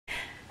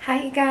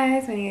Hi you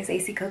guys, my name is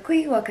Esi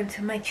Kokui. Welcome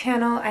to my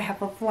channel. I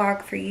have a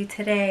vlog for you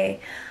today.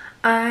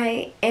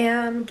 I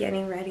am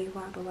getting ready.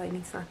 Wow, the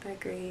lighting's not that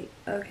great.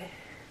 Okay,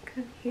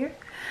 come here.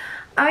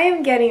 I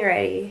am getting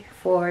ready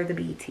for the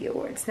BET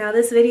Awards. Now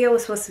this video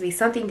was supposed to be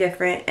something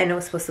different and it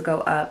was supposed to go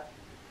up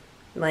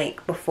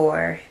like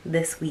before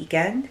this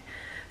weekend.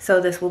 So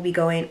this will be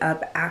going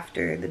up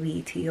after the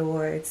BET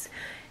Awards.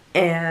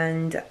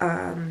 And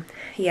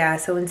yeah,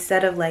 so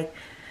instead of like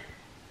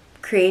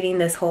creating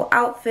this whole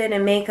outfit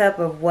and makeup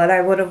of what I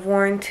would have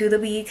worn to the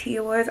BET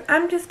Awards,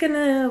 I'm just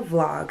gonna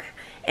vlog.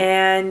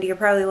 And you're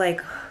probably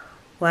like,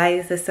 why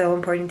is this so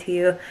important to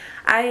you?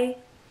 I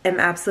am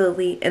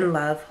absolutely in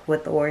love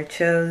with award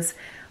shows.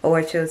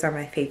 Award shows are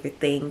my favorite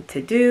thing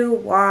to do,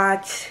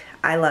 watch.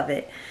 I love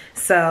it.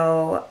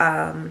 So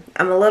I'm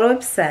a little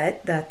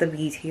upset that the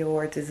BET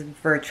Awards is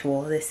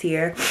virtual this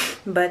year,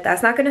 but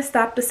that's not gonna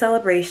stop the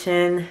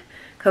celebration.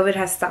 COVID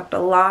has stopped a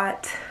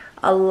lot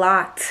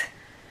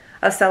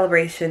of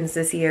celebrations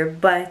this year,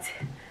 but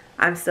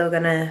I'm still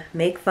gonna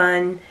make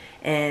fun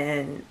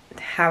and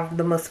have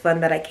the most fun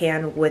that I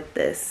can with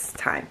this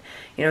time.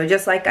 You know,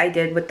 just like I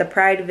did with the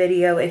Pride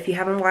video. If you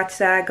haven't watched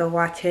that, go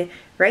watch it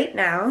right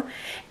now.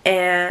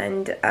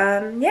 And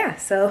yeah,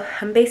 so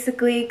I'm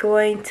basically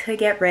going to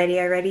get ready.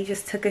 I already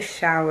just took a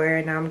shower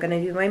and now I'm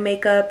gonna do my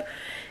makeup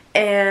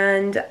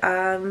and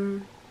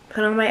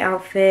put on my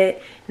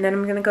outfit, and then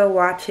I'm gonna go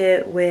watch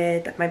it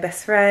with my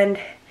best friend.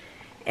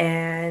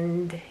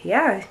 And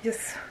yeah,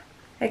 just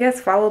I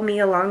guess follow me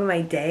along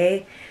my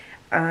day.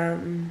 Yeah,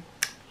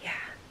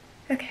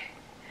 okay,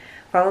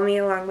 follow me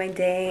along my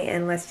day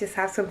and let's just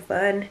have some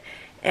fun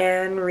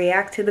and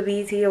react to the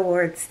BET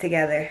Awards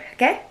together.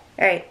 Okay,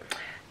 all right,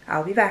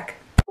 I'll be back.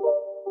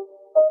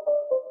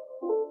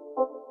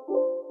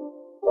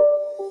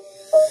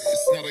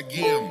 It's not a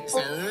game, it's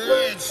a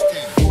rich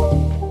thing.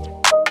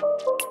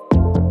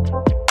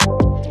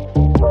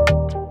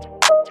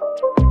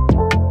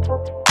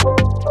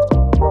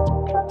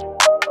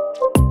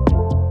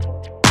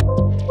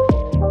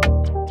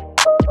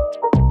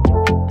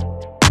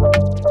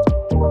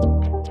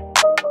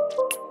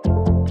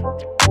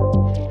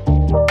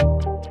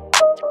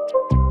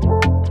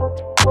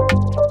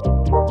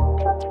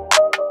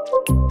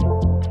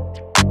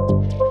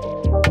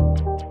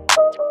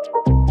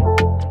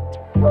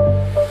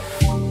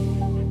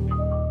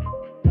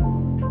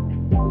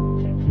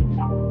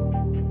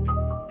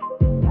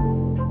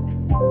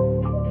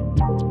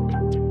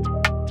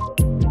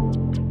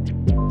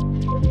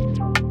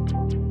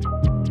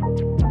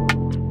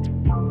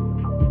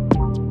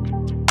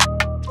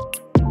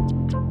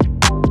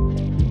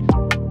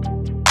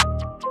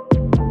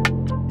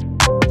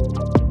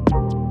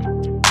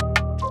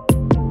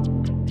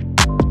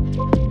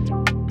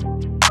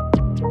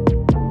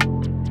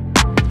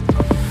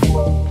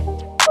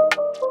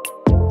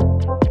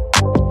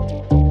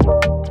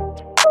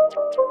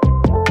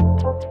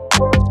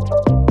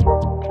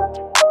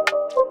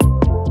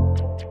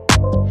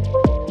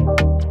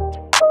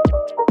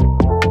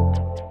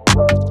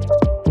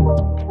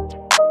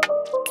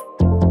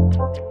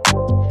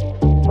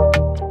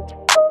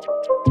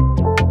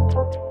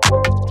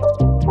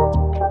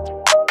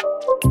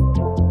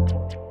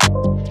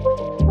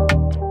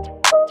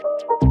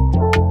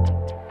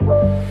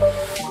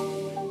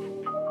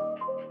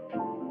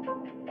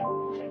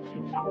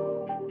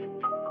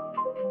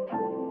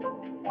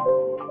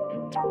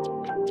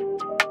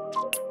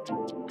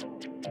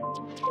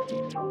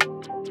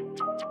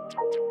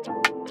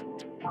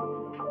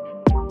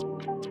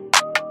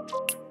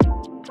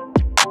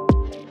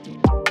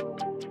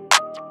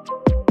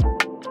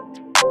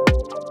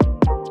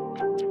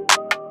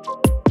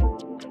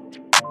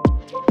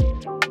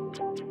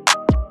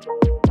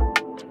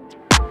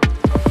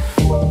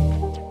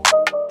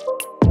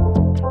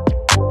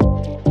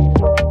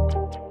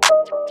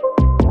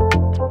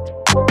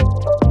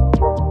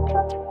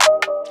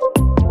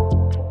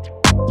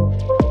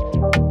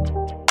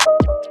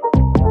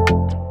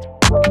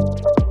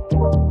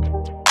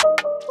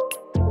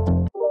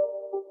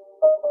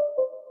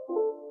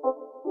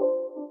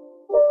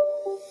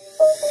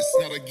 It's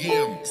not a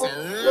game, it's a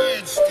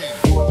rich thing.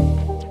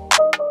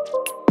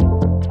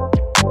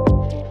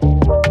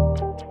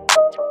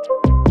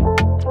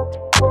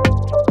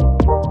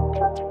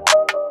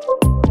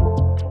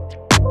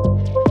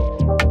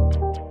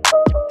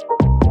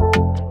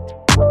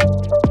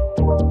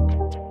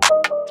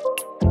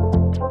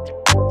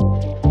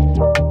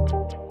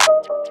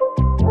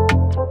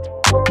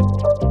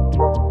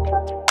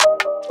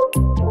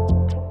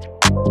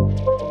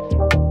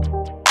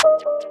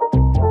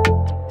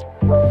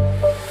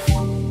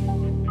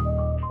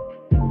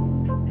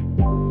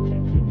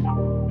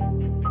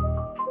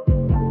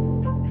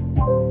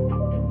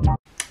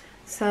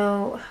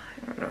 So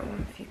I don't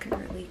know if you can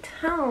really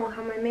tell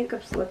how my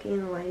makeup's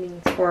looking. The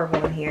lighting's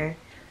horrible in here.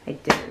 I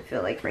didn't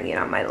feel like bringing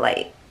on my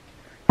light.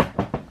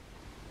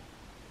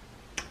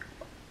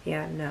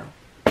 Yeah, no.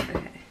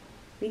 Okay.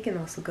 We can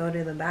also go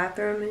to the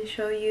bathroom and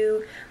show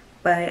you,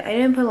 but I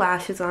didn't put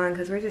lashes on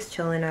because we're just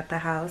chilling at the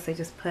house. I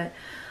just put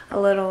a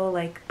little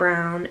like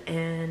brown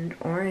and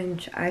orange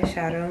orange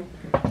eyeshadow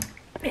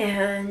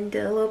and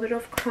did a little bit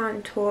of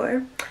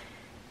contour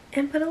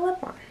and put a lip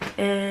on.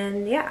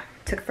 And yeah,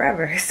 took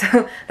forever.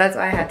 So that's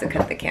why I had to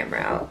cut the camera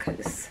out,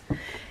 because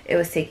it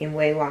was taking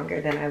way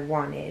longer than I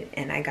wanted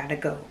and I gotta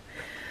go.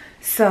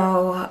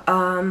 So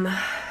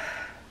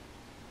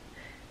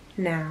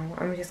now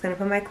I'm just gonna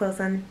put my clothes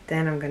on,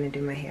 then I'm gonna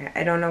do my hair.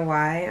 I don't know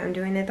why I'm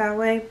doing it that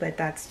way, but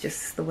that's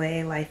just the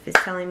way life is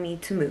telling me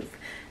to move.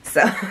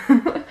 So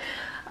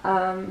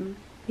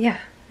yeah,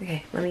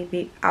 okay,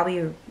 I'll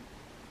be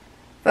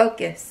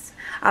focused.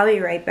 I'll be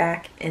right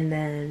back, and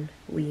then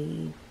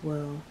we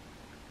will,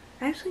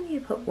 I actually need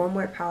to put one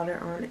more powder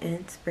on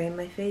and spray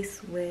my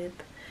face with,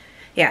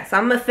 yeah, so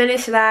I'm gonna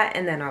finish that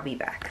and then I'll be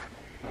back.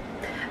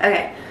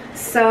 Okay,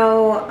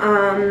 so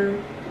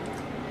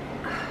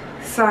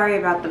sorry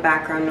about the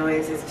background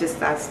noise, it's just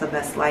that's the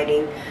best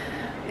lighting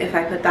if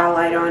I put that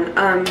light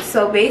on.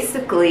 So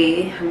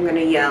basically, I'm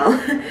gonna yell.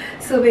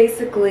 So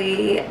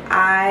basically,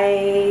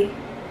 I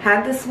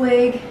had this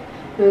wig.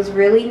 It was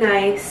really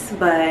nice,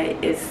 but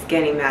it's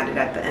getting matted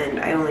at the end.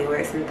 I only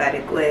wear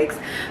synthetic wigs.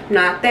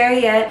 Not there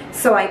yet.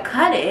 So I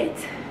cut it.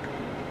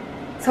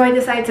 So I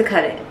decided to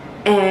cut it.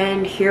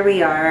 And here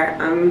we are.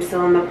 I'm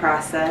still in the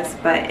process,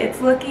 but it's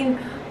looking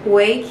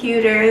way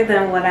cuter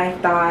than what I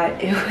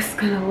thought it was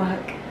gonna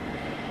look.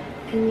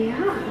 And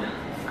yeah,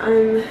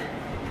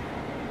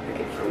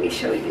 okay, let me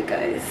show you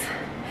guys.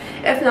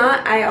 If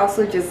not, I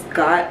also just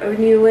got a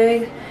new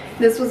wig.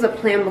 This was a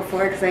plan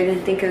before because I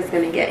didn't think it was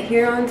gonna get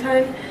here on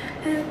time.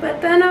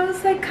 But then I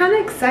was like kind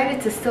of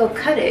excited to still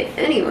cut it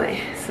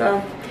anyway.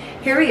 So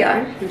here we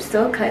are. I'm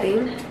still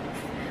cutting.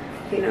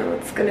 You know,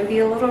 it's gonna be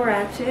a little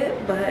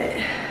ratchet, but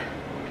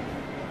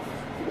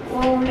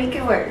we'll make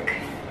it work.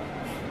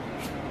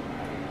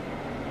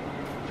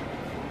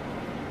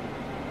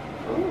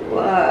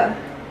 Oh,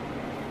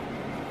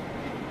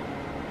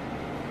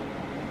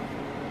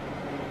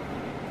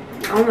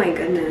 oh my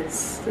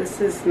goodness, this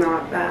is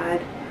not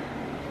bad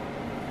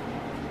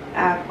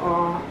at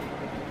all.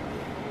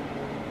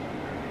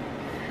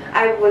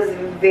 I was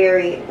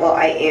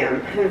I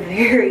am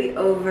very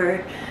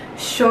over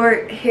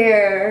short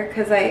hair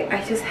because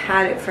I just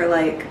had it for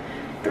like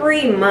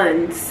 3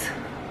 months,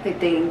 I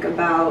think,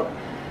 about,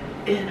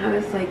 and I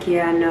was like,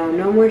 yeah,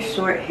 no more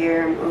short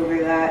hair, I'm over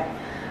that.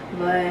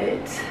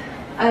 But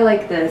I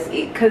like this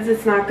because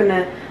I'm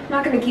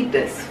not gonna keep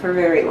this for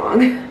very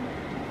long.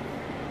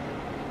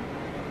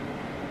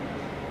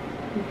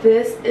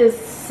 This is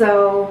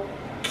so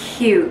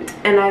cute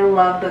and I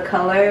love the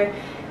color,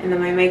 and then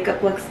my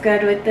makeup looks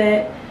good with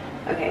it.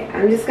 Okay,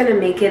 I'm just gonna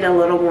make it a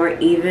little more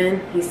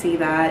even. You see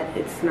that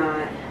it's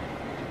not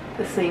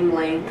the same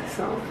length,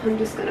 so I'm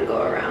just gonna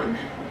go around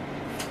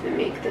and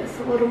make this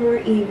a little more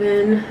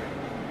even.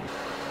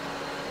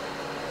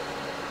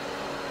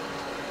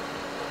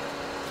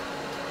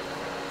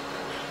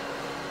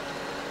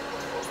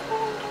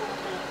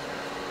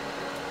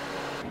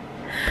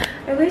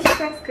 I wish you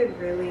guys could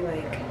really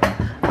like,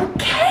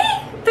 okay,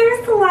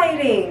 there's the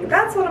lighting.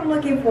 That's what I'm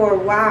looking for.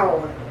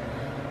 Wow.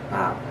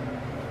 Wow.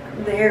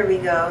 There we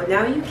go.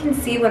 Now you can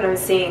see what I'm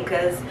seeing,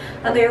 because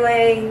other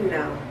way,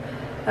 no.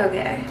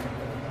 Okay.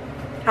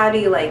 How do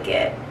you like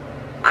it?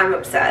 I'm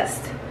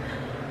obsessed.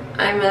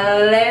 I'm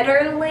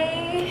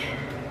literally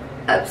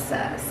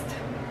obsessed.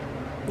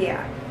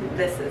 Yeah,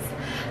 this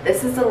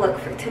is the look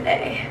for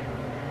today.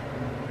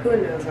 Who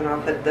knows when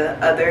I'll put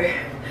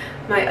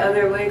my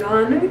other wig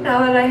on now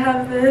that I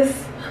have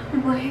this.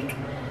 I'm like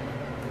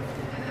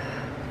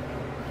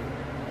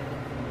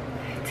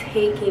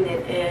taking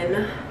it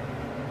in.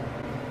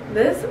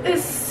 This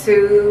is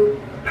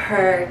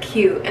super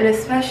cute, and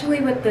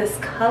especially with this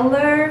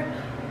color,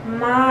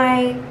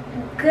 my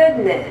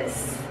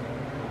goodness,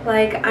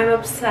 like I'm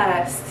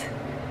obsessed.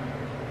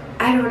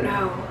 I don't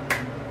know.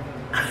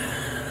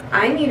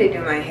 I need to do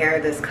my hair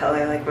this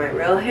color, like my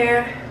real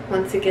hair,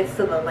 once it gets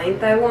to the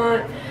length I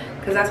want,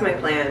 because that's my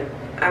plan.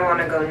 I want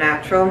to go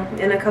natural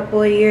in a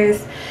couple of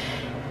years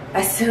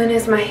as soon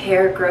as my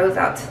hair grows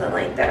out to the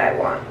length that I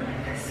want.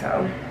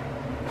 So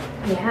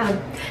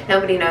yeah,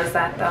 nobody knows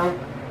that though.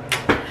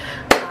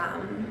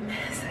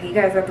 So you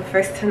guys are the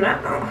first to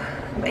know.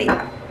 But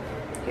yeah,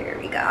 here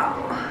we go.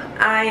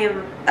 I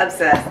am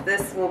obsessed.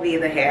 This will be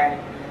the hair.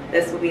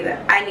 This will be the,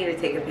 I need to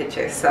take a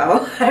picture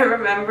so I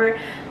remember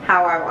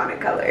how I want it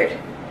colored.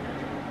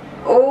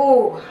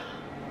 Oh,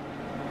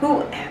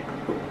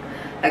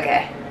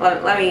 okay,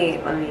 let me,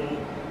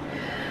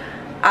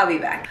 I'll be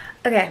back.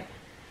 Okay,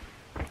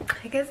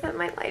 I guess that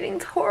my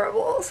lighting's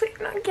horrible, so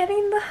you're not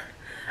getting the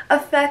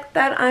effect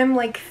that I'm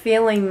like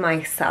feeling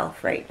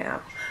myself right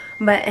now.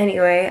 But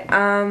anyway,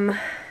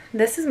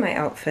 this is my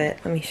outfit.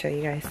 Let me show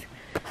you guys.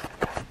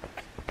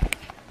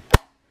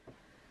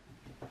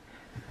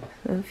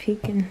 So if you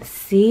can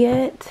see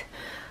it,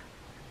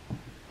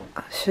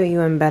 I'll show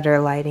you in better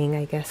lighting,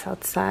 I guess,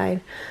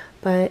 outside.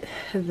 But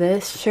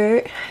this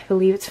shirt, I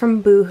believe it's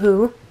from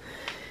Boohoo.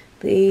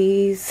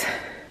 These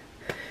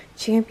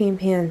Champion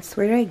pants,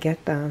 where did I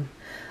get them?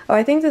 Oh,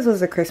 I think this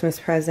was a Christmas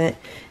present.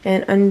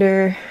 And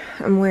under,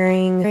 I'm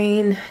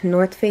wearing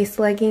North Face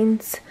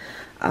leggings.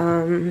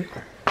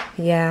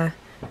 Yeah,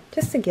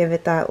 just to give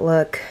it that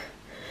look.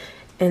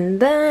 And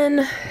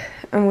then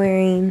I'm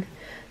wearing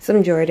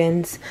some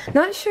Jordans.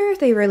 Not sure if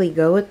they really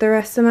go with the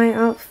rest of my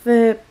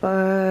outfit,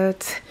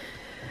 but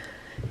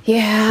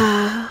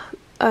yeah,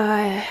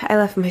 I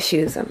left my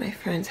shoes at my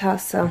friend's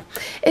house, so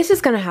it's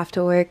just gonna have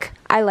to work.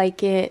 I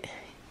like it.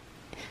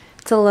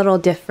 It's a little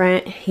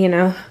different, you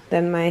know,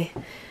 than my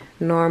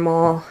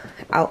normal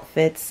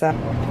outfits. So.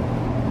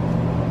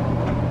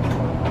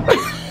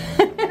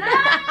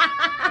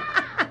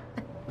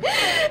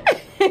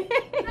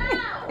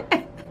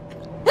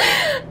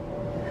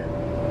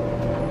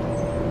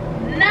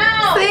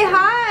 Say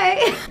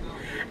hi.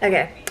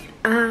 Okay,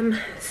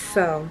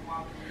 so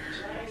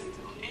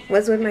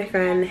was with my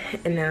friend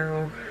and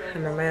now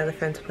I'm at my other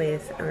friend's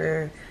place,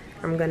 or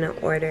I'm gonna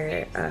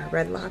order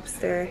Red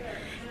Lobster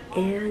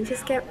and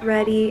just get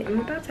ready.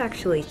 I'm about to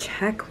actually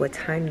check what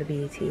time the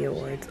BET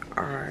Awards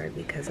are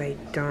because I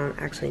don't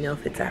actually know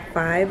if it's at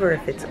 5 or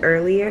if it's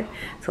earlier,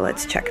 so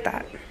let's check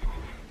that.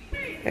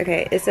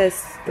 Okay, it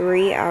says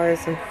 3 hours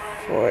and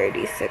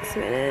 46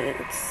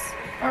 minutes.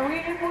 Are we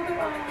able to,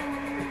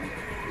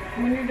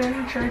 when you're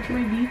done, charge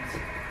my beats?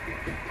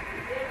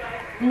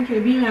 Okay,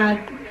 be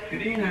mad.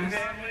 Be nice.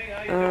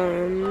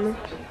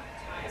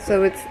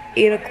 So it's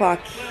 8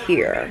 o'clock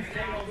here.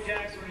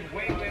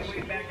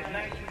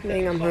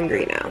 Dang, I'm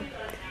hungry now.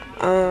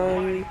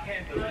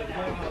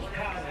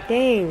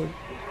 Dang.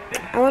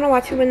 I want to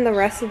watch it when the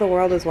rest of the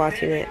world is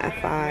watching it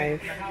at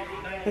 5.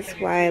 That's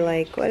why I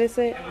like, what is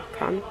it?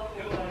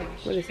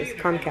 What is this?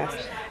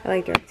 Comcast. I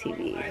like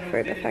DirecTV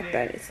for the fact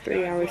that it's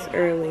 3 hours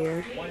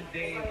earlier.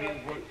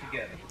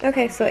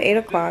 Okay, so 8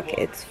 o'clock.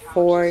 It's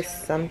 4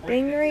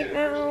 something right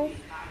now.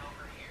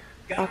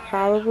 I'll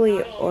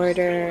probably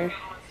order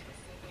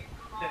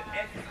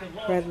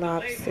Red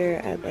Lobster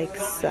at like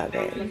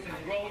 7.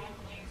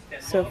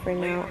 So for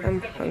now,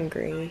 I'm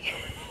hungry.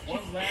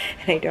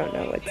 And I don't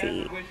know what to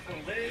eat.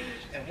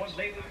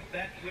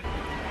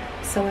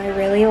 So I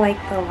really like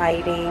the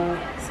lighting.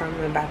 So I'm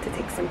about to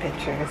take some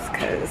pictures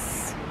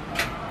because,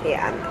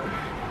 yeah,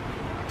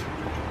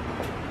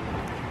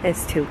 no.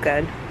 It's too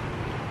good.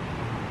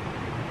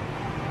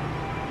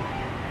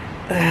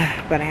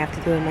 Ugh, but I have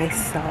to do it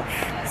myself.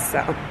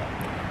 So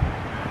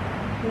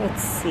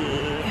let's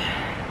see.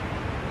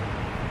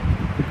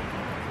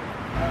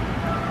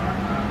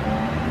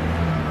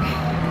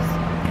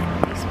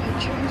 These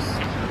pictures.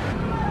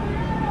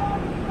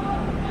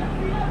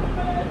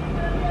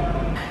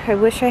 I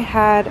wish I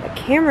had a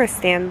camera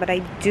stand, but I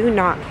do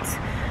not.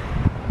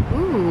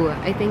 Ooh,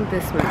 I think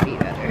this might be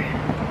better.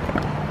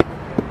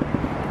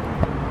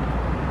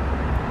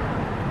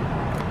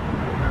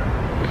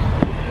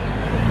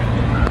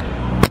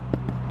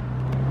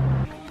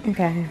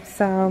 Okay,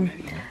 so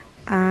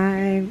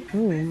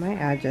ooh, my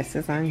address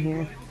is on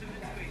here.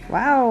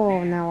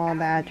 Wow, now all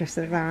the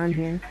addresses are on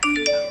here.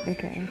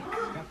 Okay.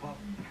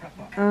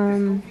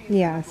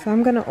 Yeah, so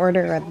I'm gonna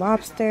order Red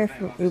Lobster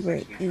from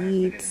Uber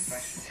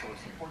Eats.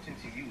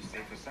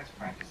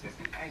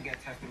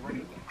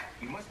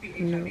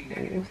 No,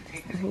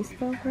 how you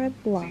spell Red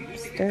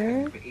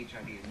Lobster?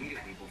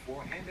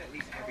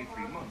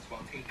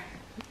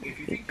 There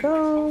we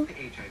go.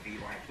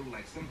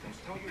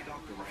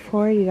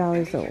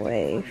 $40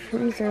 away.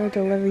 Free zero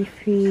delivery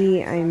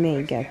fee. I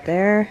may get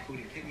there.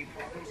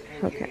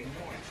 Okay.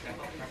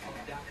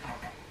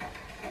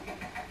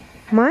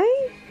 My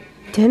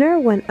dinner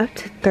went up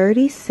to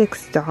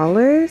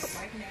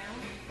 $36.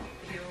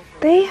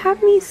 They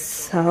have me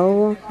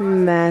so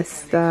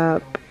messed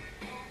up.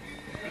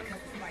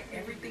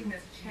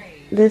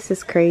 This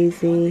is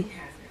crazy.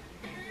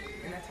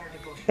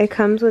 It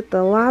comes with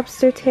the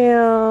lobster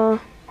tail,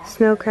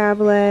 snow crab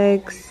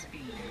legs,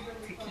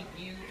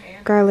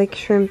 garlic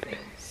shrimp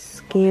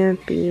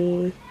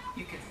scampi,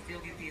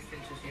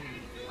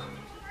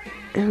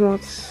 and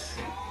what?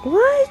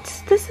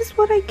 This is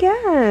what I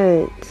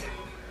get.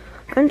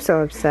 I'm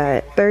so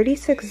upset.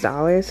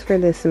 $36 for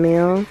this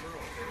meal.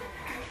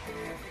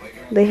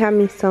 They have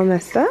me so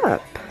messed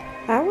up.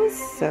 That was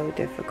so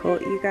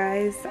difficult, you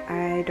guys.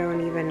 I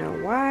don't even know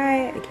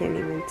why. I can't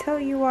even tell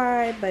you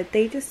why, but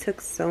they just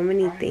took so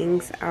many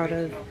things out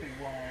of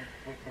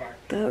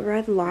the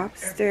Red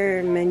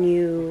Lobster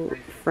menu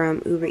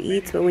from Uber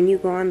Eats, but when you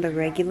go on the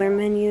regular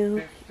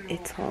menu,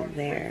 it's all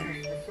there.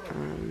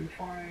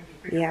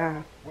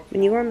 Yeah,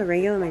 when you go on the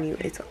regular menu,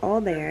 it's all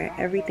there.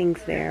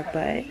 Everything's there,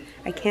 but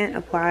I can't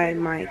apply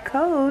my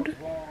code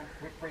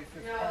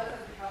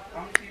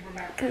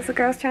because the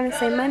girl's trying to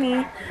save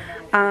money.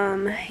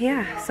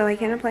 Yeah, so I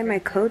can't apply my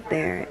code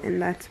there,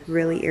 and that's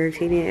really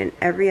irritating. And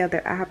every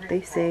other app,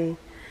 they say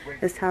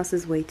this house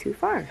is way too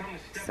far.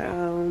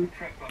 So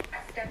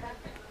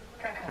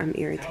I'm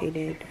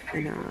irritated,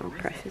 and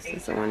Precious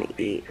doesn't want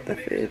to eat the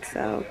food,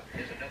 so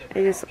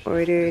I just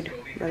ordered,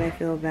 but I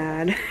feel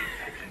bad.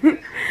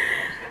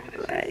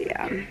 But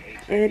yeah,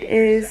 it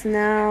is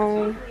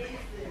now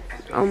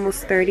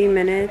almost 30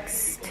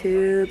 minutes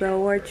to the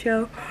award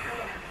show.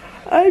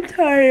 I'm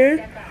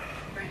tired.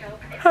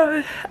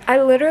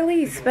 I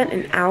literally spent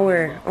an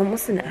hour,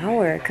 almost an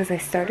hour, because I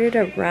started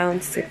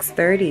around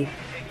 6:30.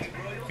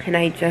 And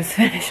I just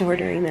finished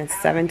ordering at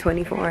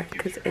 7:24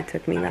 because it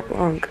took me that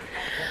long.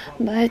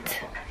 But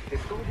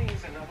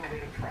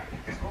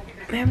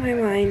I have my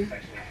wine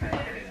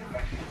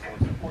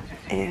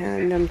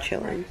and I'm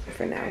chilling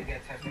for now.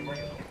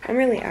 I'm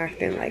really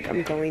acting like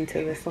I'm going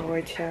to this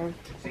award show.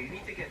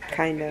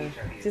 Kind of.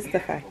 Just the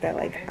fact that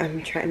like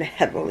I'm trying to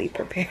heavily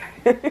prepare.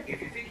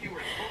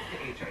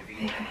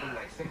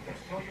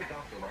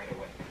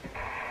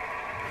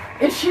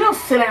 If she don't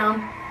sit down,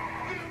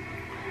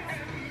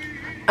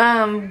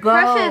 go.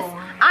 Precious,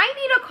 I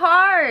need a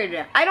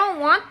card. I don't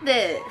want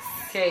this.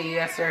 Okay, you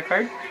asked her a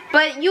card?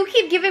 But you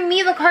keep giving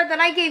me the card that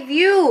I gave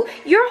you.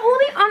 You're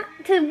holding on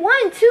to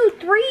 1, 2,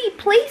 3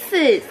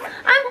 places.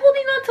 I'm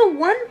holding on to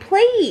 1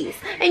 place.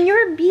 And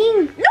you're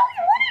being... No,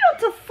 you're holding on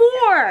to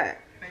 4.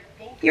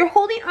 You're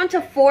holding on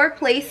to 4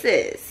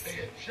 places.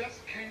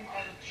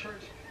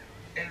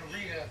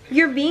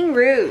 You're being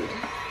rude.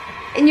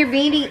 And you're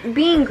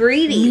being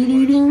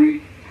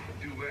greedy.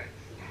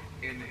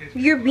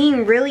 You're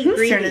being really Whose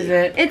greedy. turn is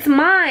it? It's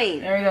mine.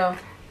 There we go.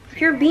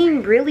 You're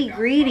being really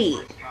greedy.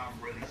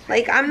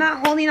 Like, I'm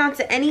not holding on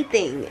to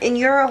anything, and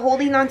you're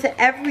holding on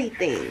to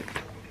everything.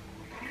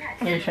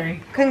 Your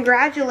turn.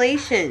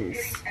 Congratulations.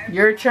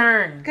 Your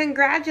turn.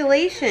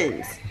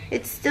 Congratulations.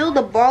 It's still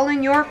the ball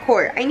in your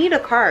court. I need a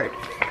card.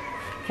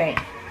 Okay.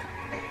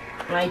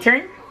 My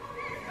turn?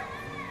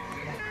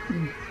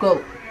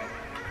 Go.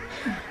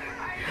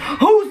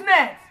 Who's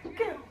next?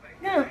 Go.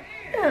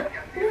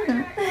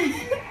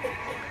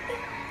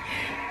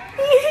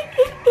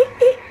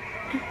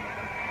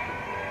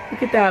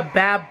 Look at that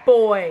bad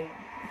boy.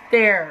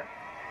 There.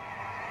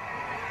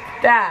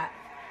 That.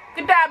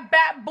 Look at that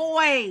bad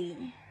boy.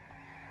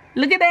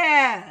 Look at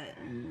that.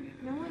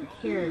 No one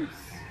cares.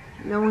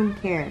 No one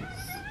cares.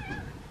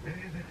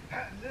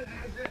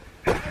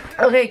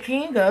 Okay,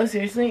 can you go?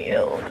 Seriously?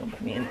 Ew.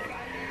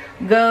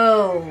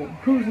 Go.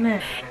 Who's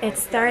next?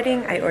 It's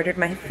starting. I ordered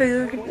my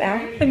food.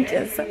 Now I'm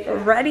just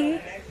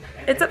ready.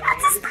 It's about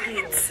to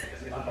start.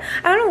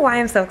 I don't know why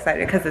I'm so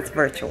excited because it's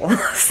virtual.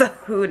 So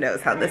who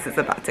knows how this is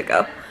about to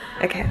go.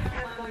 Okay.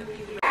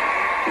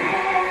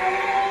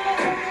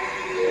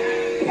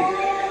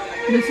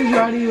 This is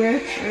Roddy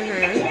Rich.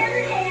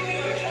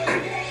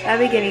 That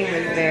beginning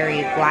was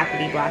very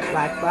blackity black.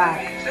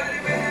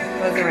 It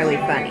wasn't really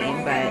funny,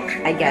 but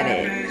I get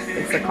it.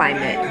 It's the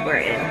climate we're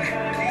in.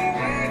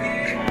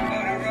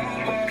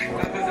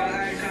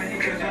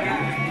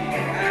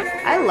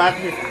 I love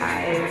his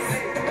eyes.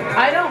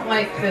 I don't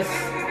like this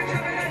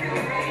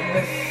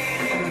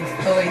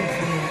going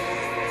scene.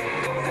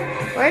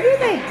 Where do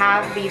they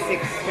have these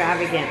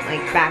extravagant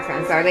like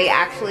backgrounds? Are they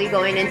actually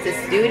going into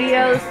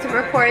studios to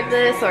record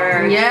this, or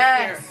are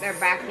Yes. these their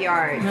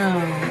backyard?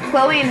 No.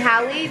 Chloe and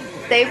Hallie,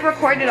 they've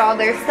recorded all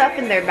their stuff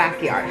in their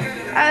backyard.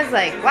 I was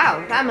like,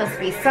 wow, that must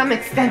be some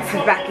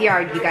extensive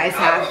backyard you guys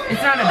have.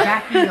 It's not a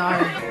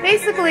backyard.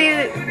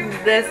 Basically,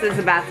 this is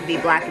about to be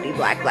blackity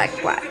black,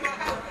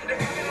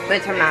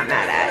 which I'm not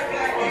mad at.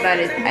 But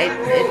it's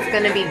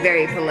going to be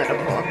very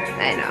political,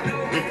 I know,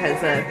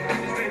 because of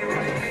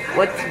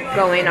what's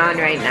going on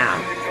right now.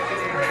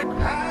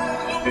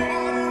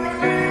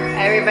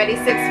 Everybody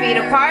 6 feet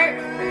apart.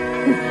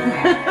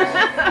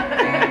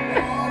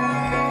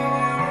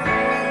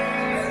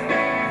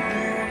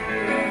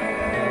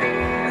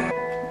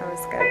 That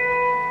was good.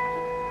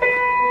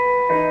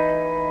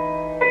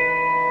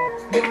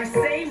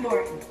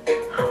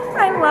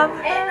 I love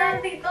it. Hey, my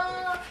people.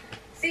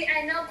 See,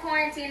 I know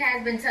quarantine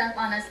has been tough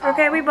on us all.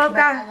 Okay, we both but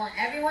got I want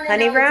everyone to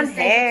honey know brown to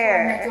stay true to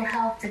hair. mental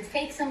health, to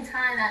take some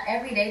time out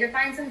every day to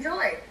find some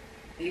joy,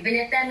 even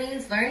if that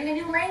means learning a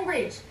new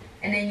language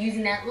and then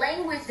using that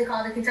language to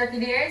call the Kentucky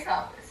DA's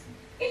office.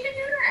 You should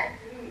do that.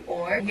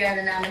 Or here are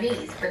the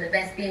nominees for the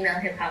best female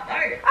hip hop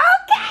artist.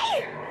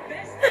 Okay.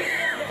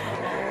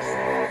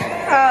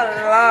 Oh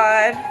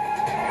Lord.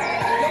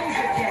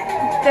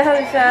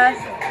 Doja,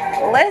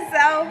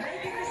 Lizzo,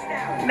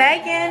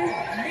 Megan,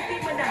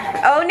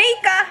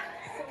 Onika,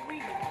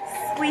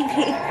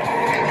 Sweetie.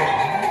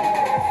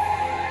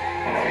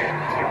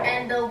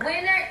 And the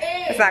winner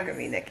is... It's not gonna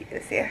be Nikki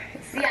this year.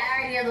 See, I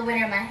already know the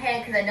winner in my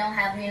head because I don't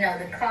have, you know,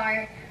 the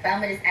card. But I'm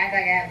going to just act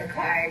like I have the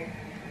card.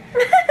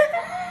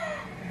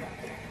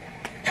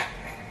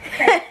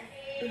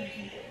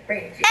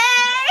 Bring it.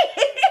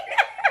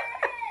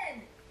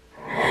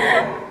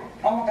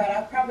 Oh my God,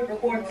 I've probably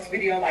recorded this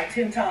video like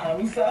 10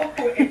 times, so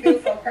it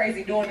feels so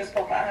crazy doing this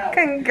for my house.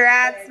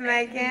 Congrats, See,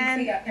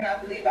 Megan. I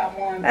cannot believe I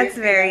won. That's Best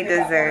very Female Hip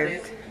Hop deserved.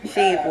 Artist.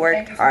 She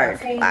worked Thank you to my hard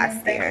team.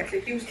 last Thank year. you to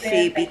Houston. She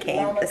Thank you,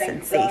 became Mama. the Thank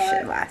you, sensation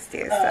God. last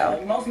year,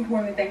 so. Most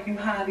importantly, thank you,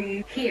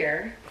 Javi.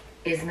 Here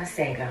is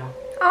Masego.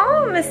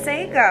 Oh,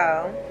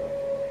 Masego.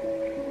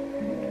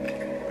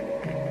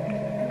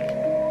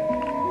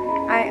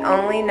 I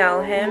only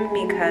know him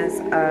because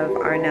of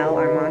Arnell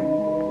Armand.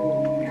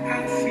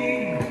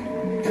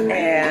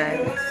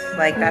 And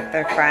like that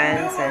they're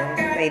friends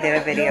and they did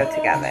a video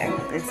together.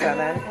 And so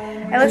then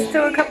I listened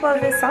to a couple of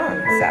his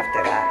songs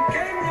after that.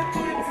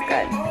 He's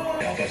good.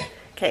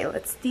 Okay,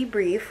 let's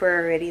debrief.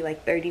 We're already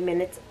like 30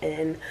 minutes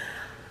in.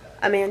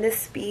 Amanda's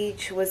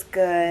speech was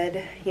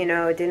good. You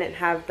know, it didn't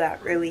have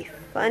that really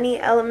funny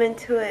element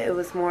to it. It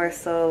was more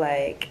so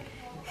like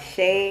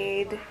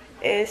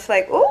shade-ish,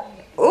 like ooh,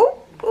 ooh,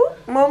 ooh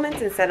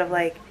moments instead of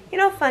like, you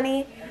know,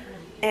 funny.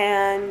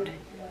 And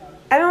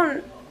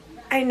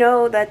I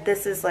know that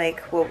this is like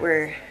what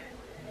we're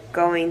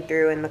going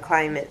through in the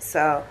climate,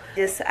 so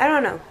just, I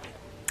don't know.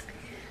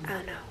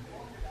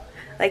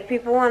 Like,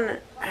 people want,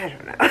 I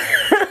don't know.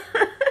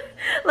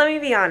 Let me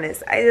be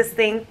honest. I just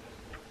think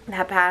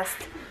that past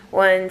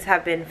ones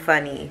have been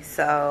funny,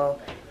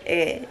 so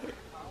it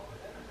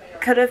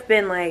could have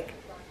been like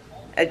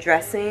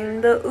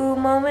addressing the ooh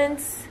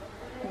moments,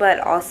 but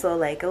also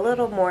like a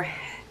little more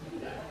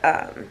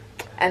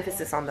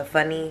emphasis on the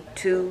funny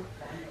too,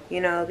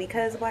 you know,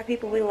 because Black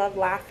people, we love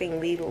laughing,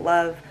 we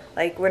love,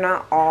 like, we're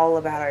not all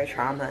about our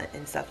trauma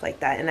and stuff like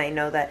that. And I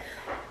know that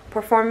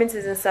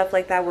performances and stuff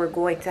like that, we're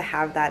going to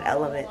have that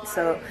element,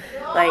 so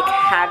like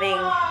having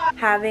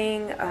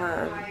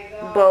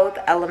both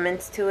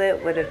elements to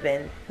it would have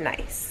been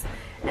nice.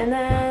 And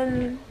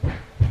then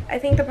I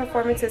think the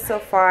performances so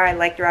far, I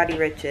liked Roddy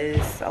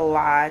Rich's a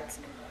lot.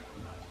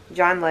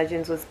 John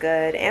Legends was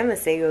good, and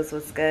Masego's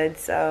was good,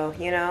 so,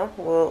 you know,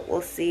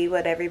 we'll see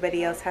what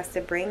everybody else has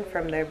to bring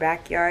from their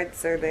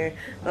backyards or their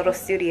little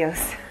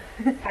studios.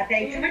 I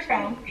take too much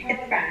phone.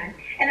 It's fine.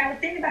 And I was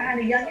thinking about how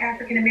the young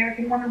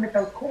African-American woman with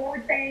those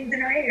cord things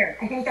in her hair.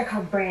 I think they're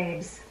called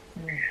braids.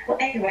 Well,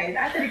 anyways,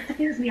 I said,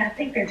 excuse me, I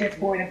think they're just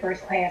boarding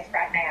first class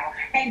right now.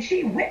 And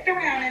she whipped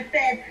around and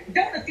said,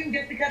 don't assume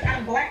just because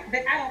I'm Black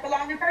that I don't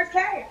belong in first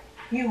class.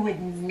 You would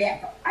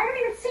never. I don't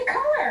even see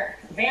color.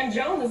 Van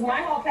Jones is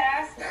my hall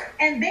pass.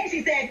 And then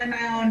she said, in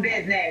my own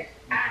business.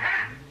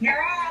 Aha!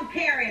 You're all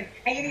Karens,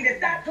 and you need to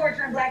stop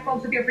torturing Black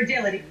folks with your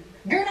fragility.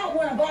 You're not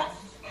one of us.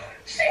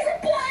 She's a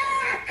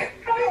Black!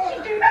 How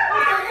did she do that?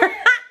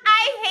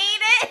 I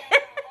hate it.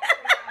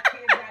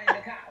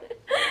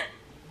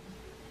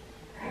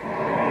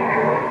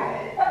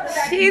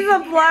 She's a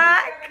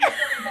Black.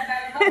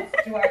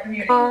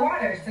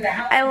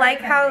 I like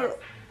how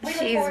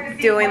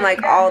she's doing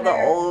like all the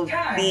old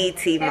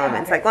BET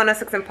moments, like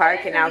 106 in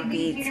Park and now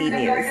BET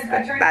News.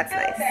 That's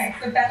nice.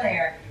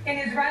 In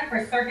his run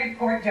for circuit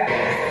court judge.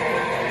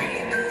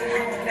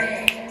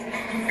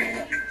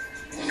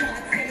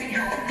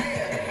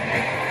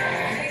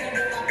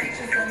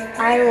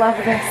 I love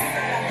this.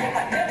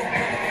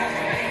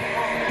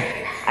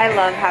 I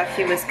love how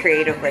she was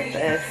creative with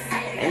this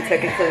and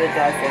took it to the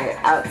desert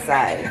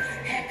outside.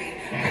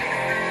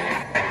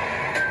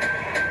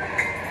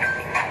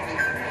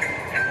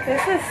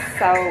 This is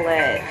so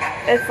lit.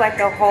 It's like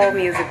a whole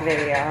music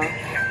video.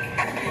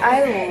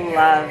 I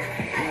love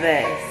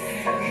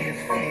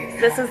this.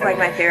 This is like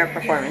my favorite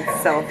performance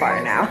so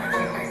far now.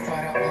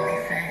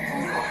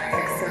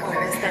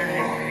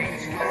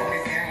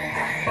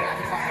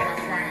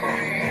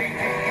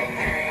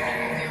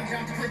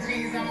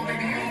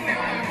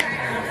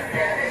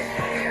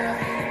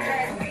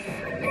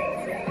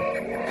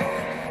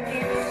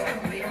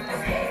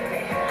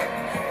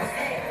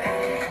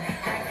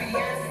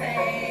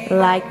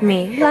 Like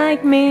me,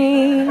 like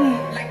me.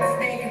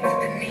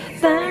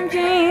 Them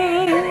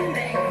jeans.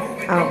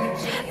 Oh,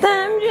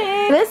 them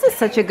jeans. This is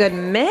such a good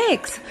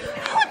mix.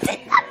 Who did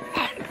the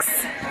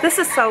mix? This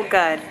is so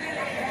good.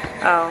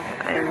 Oh,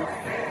 I'm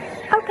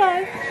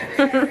okay.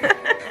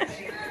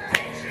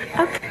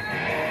 Okay.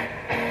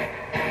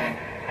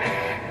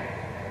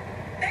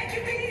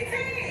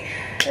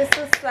 This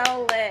is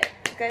so lit.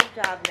 Good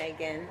job,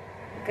 Megan.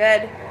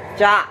 Good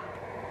job.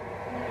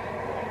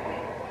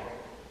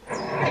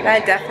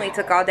 That definitely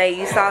took all day.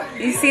 You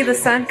see the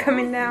sun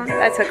coming down?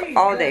 That took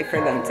all day for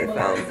them to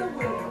film.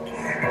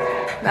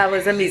 That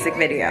was a music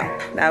video.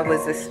 That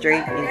was a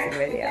straight music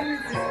video.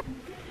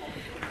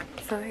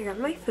 So I got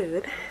my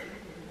food.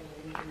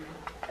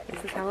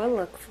 This is how it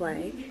looks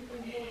like.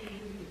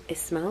 It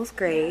smells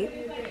great,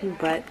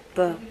 but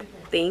the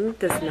thing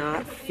does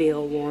not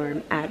feel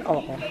warm at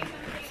all.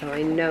 So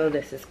I know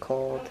this is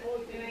cold.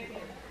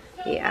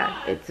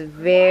 Yeah, it's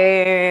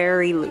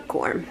very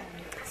lukewarm.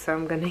 So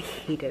I'm gonna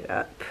heat it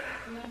up.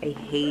 I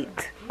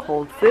hate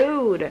cold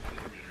food.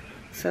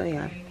 So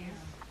yeah,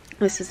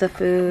 this is the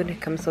food.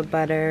 It comes with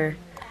butter.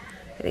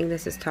 I think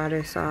this is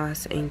tartar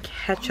sauce and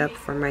ketchup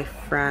for my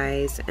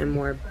fries and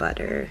more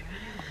butter.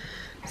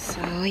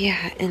 So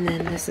yeah, and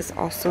then this is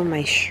also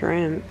my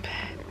shrimp.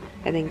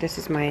 I think this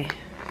is my,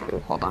 ooh,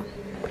 hold on.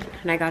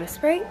 And I got a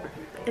Sprite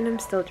and I'm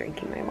still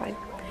drinking my wine.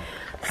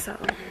 So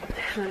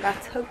I'm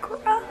about to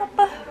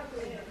grub.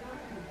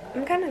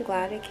 I'm kind of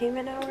glad it came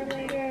an hour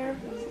later,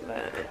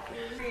 but...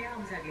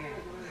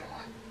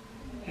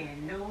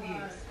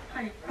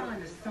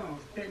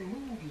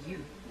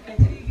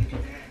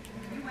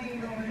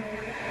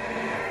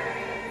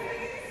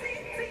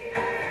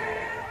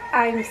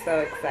 I'm so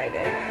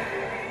excited.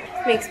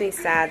 It makes me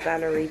sad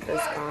that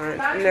Aretha's gone.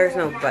 And there's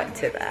no but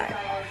to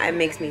that. It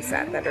makes me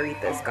sad that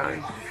Aretha's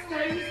gone.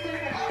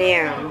 I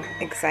am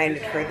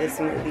excited for this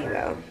movie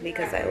though,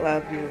 because I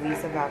love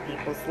movies about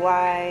people's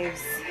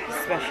lives,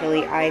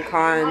 especially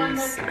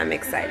icons. I'm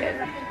excited.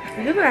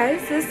 You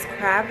guys, this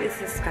crab is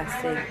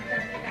disgusting.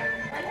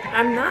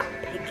 I'm not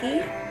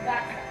picky.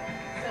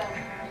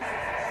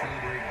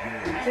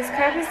 This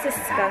crab is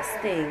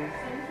disgusting.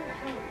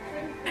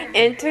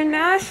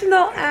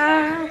 International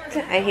act.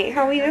 I hate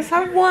how we just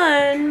have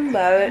one,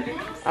 but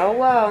oh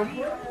well.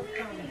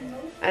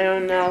 I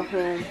don't know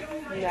who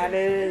that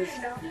is.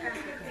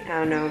 I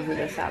don't know who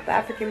the South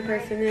African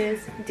person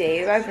is.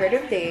 Dave, I've heard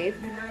of Dave.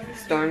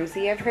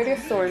 Stormzy, I've heard of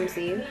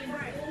Stormzy.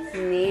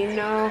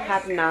 Nino,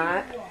 have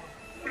not.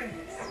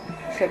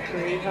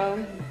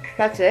 Capriho.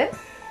 That's it?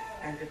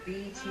 And the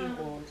BET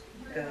award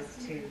goes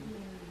to...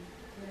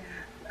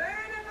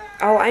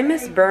 Oh, I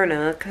miss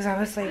Berna, because I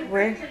was like,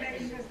 where?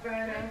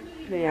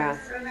 Yeah. I'm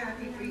so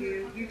happy for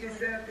you. You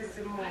deserve this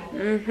and more.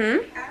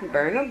 Mm-hmm.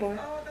 Berna boy.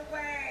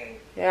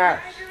 Yeah.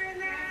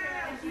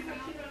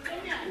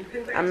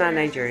 I'm not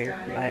Nigerian,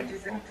 but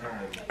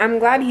I'm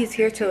glad he's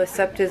here to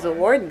accept his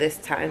award this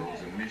time.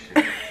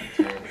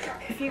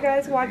 If you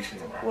guys watched,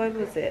 what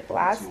was it,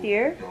 last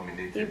year?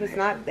 He was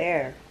not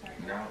there.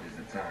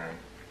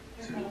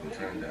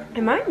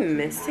 Am I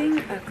missing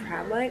a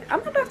crab leg?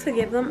 I'm about to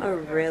give them a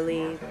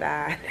really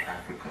bad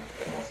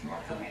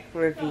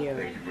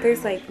review.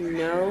 There's like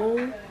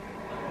no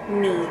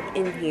meat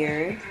in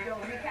here.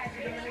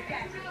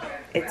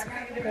 It's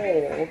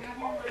cold.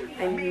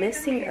 I'm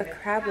missing a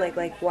crab leg.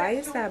 Like, why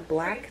is that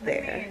black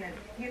there?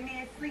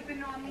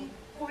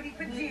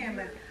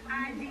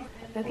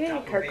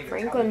 Okay, Kirk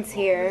Franklin's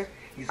here.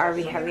 Are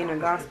we having a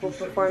gospel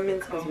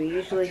performance? Because we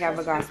usually have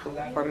a gospel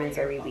performance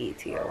every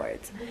BET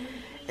Awards.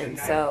 And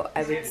so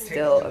I would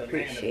still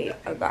appreciate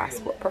a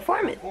gospel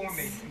performance.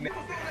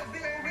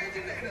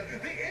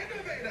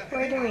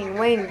 We're doing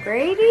Wayne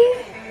Brady?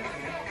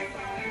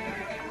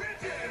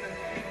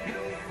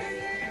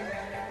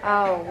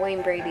 Oh,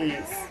 Wayne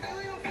Brady's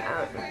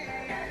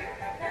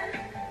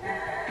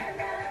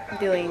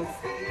doing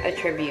a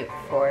tribute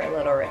for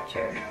Little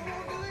Richard.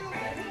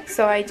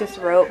 So I just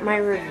wrote my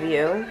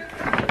review.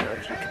 I don't know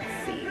if you can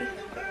see.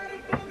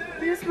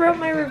 I just wrote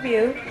my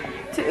review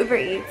to Uber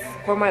Eats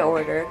for my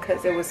order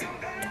because it was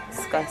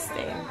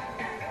disgusting.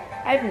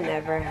 I've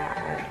never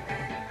had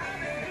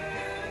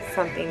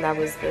something that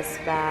was this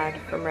bad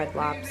from Red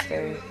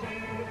Lobster.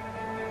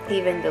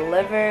 Even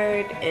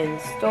delivered, in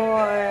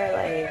store,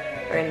 like,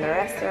 or in the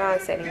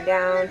restaurant, sitting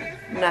down,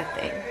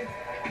 nothing.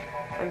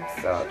 I'm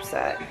so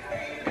upset.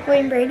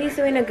 Wayne Brady's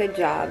doing a good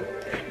job.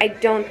 I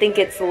don't think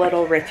it's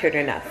Little Richard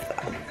enough,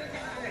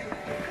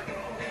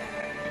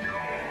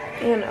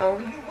 though. You know.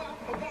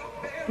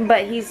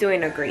 But he's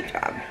doing a great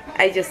job.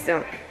 I just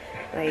don't,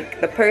 like,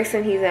 the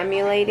person he's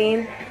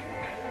emulating,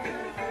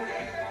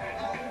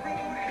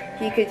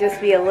 he could just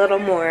be a little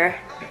more,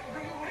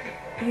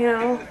 you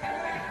know,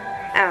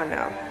 I don't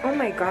know. Oh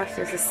my gosh,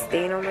 there's a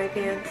stain on my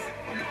pants.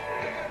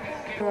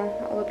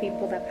 All the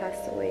people that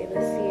passed away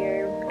this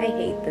year. I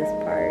hate this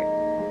part.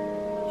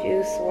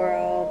 Juice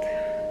WRLD.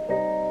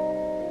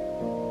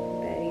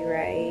 Betty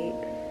Wright.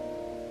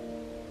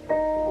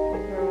 Oh,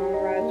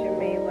 Roger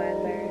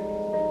Mayweather.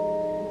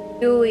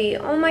 Huey.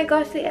 Oh my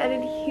gosh, they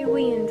added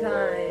Huey in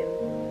time.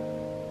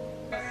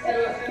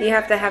 You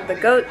have to have the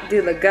GOAT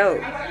do the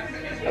GOAT.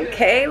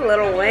 Okay,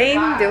 Lil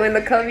Wayne doing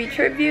the Kobe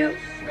tribute.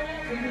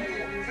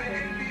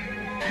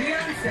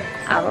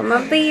 Album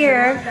of the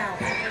year.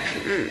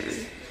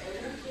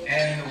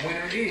 And the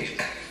winner is...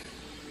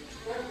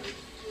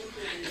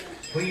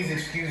 Please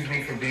excuse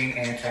me for being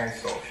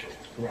antisocial.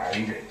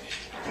 Roddy Rich.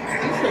 I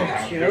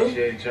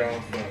appreciate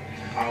y'all for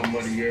all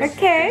money years.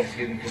 Okay.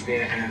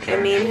 I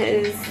mean,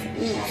 his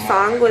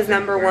song was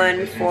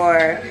 #1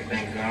 for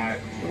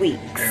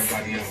weeks.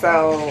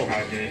 So,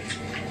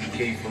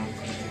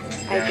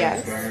 I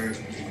guess.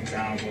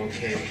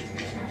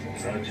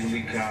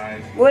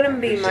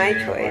 Wouldn't be my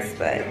choice,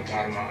 but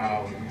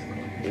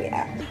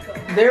yeah.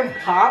 Their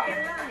pop.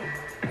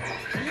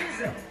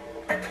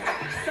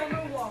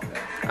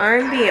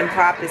 R&B and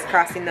pop is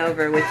crossing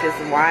over, which is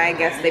why I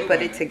guess they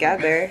put it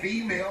together.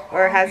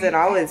 Or has it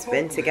always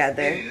been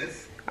together?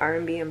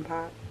 R&B and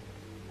pop.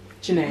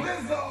 Janae.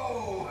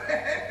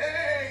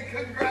 Hey,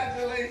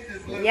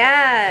 congratulations.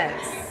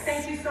 Yes.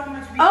 Thank you so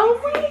much. Oh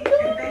my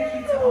god.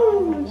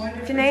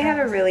 Janae had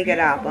a really good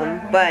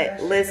album, but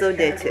Lizzo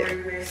did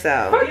too.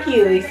 So Fuck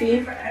you,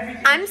 Esi.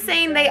 I'm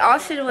saying they all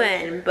should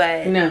win,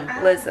 but No.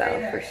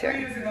 Lizzo for sure.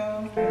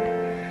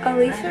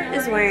 Alicia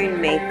is wearing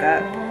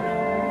makeup.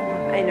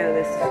 I know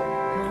this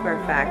for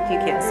a fact. You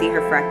can't see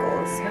her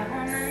freckles.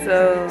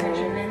 So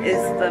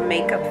is the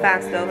makeup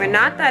fast over?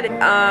 Not that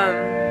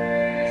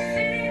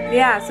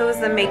yeah, so is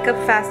the makeup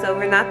fast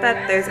over? Not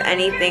that there's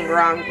anything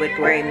wrong with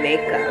wearing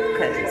makeup,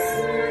 cause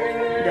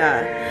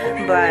duh.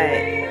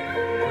 But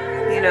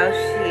you know,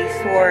 she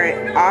swore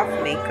it off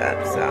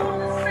makeup, so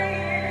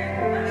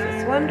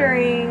just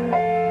wondering.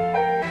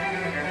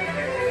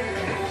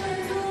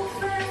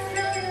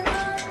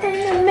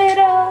 In the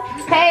middle.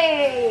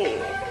 Hey!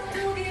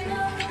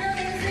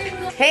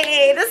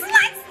 Hey, this is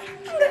like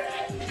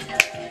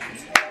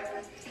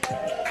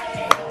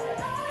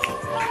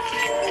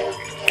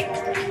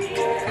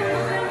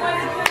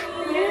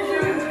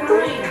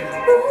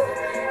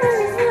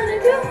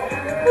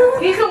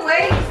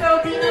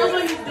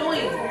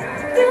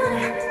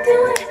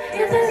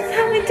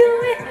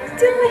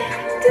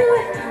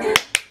it.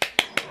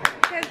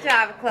 Good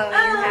job, Chloe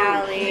and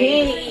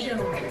Hallie.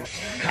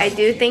 I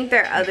do think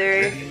their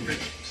other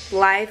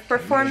live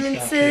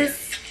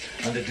performances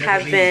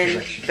have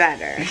been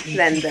better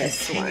than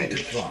this one,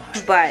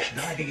 but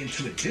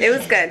it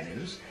was good.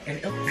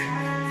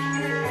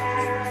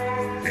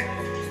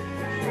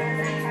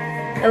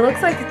 It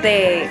looks like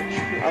they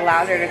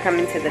allowed her to come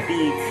into the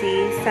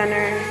BET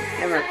Center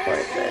and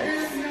record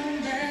this.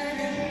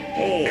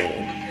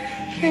 Hey.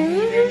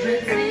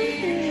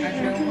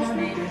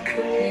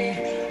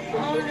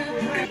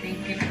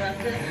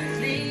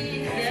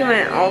 She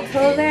went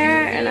alto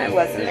there, and I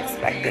wasn't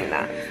expecting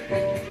that.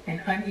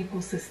 An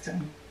unequal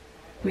system.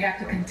 We have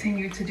to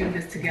continue to do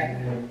this together.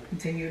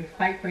 Continue to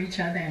fight for each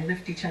other and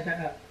lift each other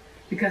up.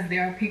 Because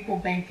there are people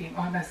banking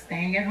on us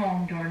staying at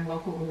home during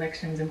local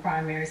elections and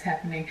primaries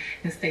happening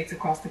in states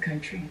across the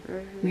country.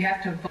 We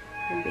have to vote.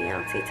 When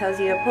Beyonce tells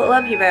you to pull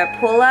up, you better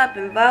pull up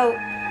and vote.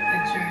 The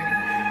journey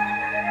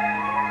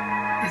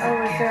is Oh, a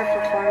was gift. there a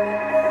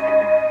performance?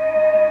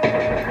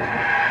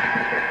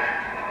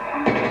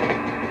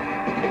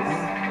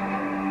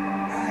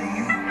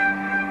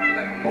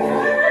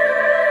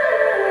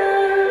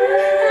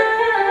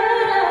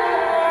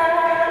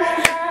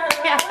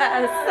 Yes.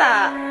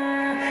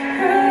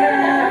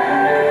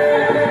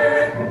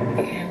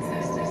 The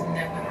ancestors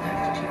never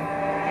left you.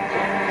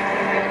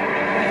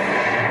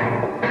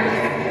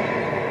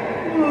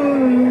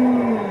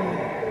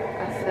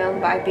 A film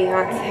by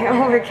Beyonce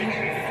over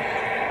again.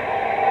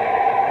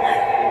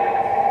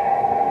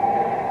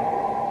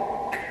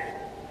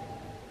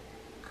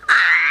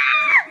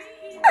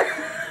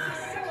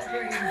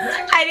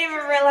 I didn't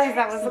even realize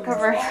that was a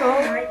commercial.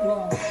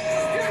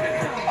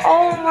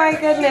 Oh my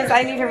goodness,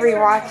 I need to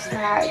rewatch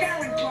that.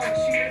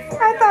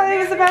 I thought it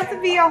was about to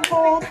be a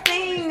whole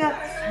thing.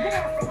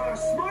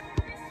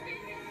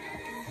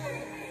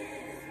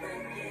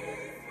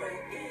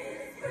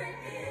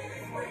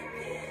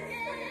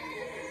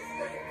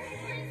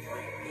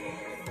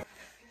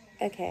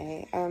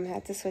 Okay,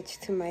 had to switch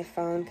to my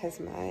phone because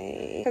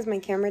my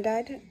camera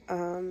died.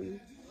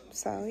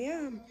 So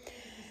yeah.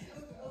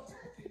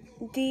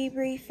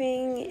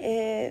 Debriefing,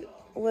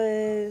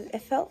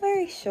 it felt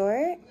very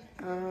short.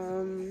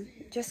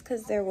 Just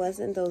because there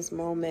wasn't those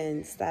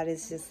moments that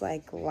is just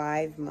like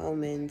live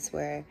moments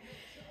where,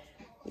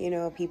 you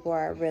know, people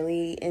are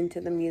really into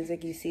the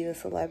music. You see the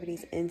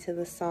celebrities into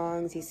the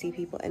songs. You see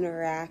people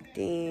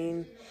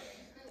interacting.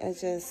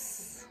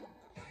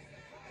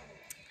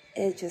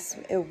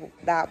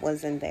 That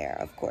wasn't there.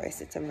 Of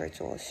course, it's a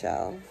virtual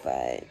show,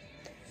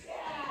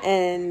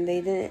 and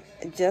they didn't,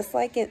 just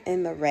like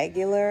in the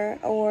regular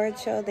award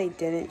show, they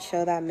didn't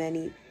show that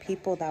many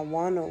people that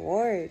won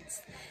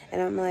awards.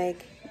 And I'm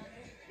like,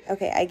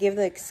 okay, I give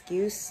the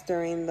excuse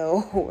during the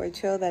award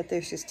show that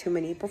there's just too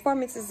many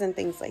performances and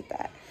things like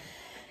that.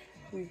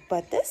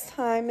 But this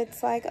time,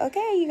 it's like,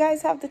 okay, you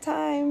guys have the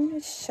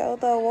time, show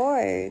the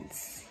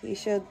awards. You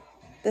showed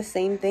the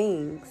same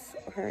things,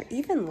 or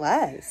even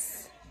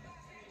less.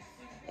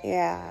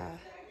 Yeah.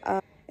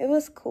 It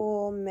was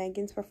cool.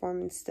 Megan's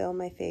performance still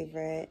my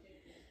favorite.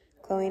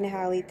 Chloe and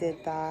Hallie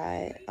did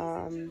that.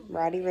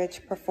 Roddy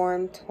Ricch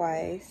performed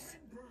twice.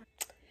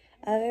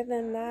 Other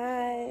than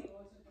that,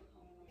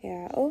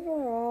 yeah,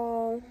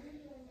 overall,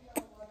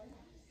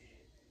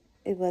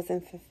 it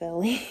wasn't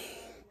fulfilling.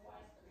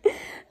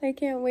 I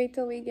can't wait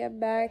till we get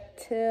back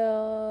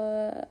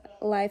to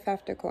life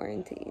after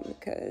quarantine,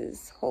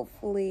 because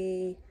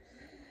hopefully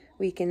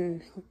we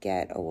can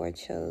get award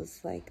shows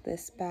like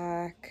this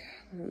back.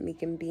 We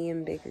can be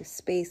in bigger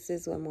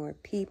spaces with more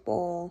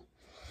people.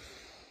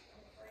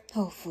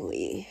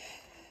 Hopefully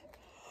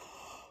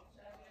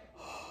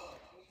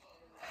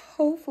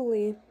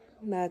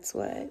that's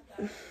what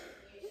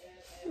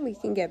we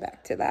can get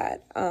back to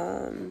that.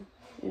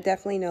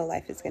 Definitely know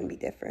life is going to be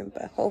different,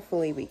 but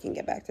hopefully we can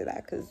get back to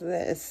that, because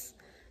this,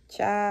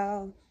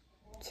 ciao,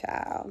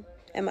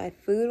 and my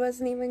food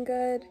wasn't even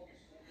good.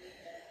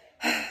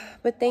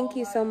 But thank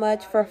you so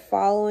much for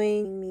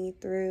following me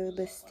through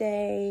this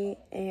day,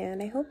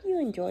 and I hope you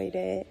enjoyed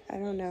it. I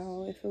don't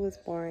know if it was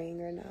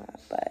boring or not,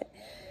 but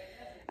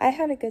I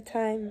had a good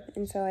time,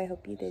 and so I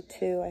hope you did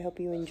too. I hope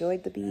you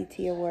enjoyed the BET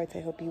Awards.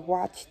 I hope you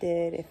watched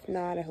it. If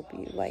not, I hope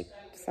you liked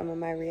some of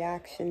my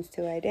reactions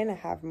to it. I didn't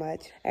have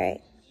much. All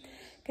right.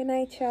 Good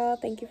night, y'all.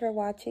 Thank you for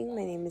watching.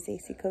 My name is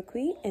Esi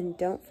Kokui, and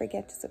don't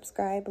forget to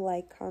subscribe,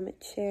 like,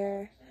 comment,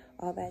 share,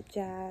 all that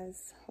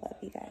jazz. Love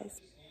you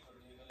guys.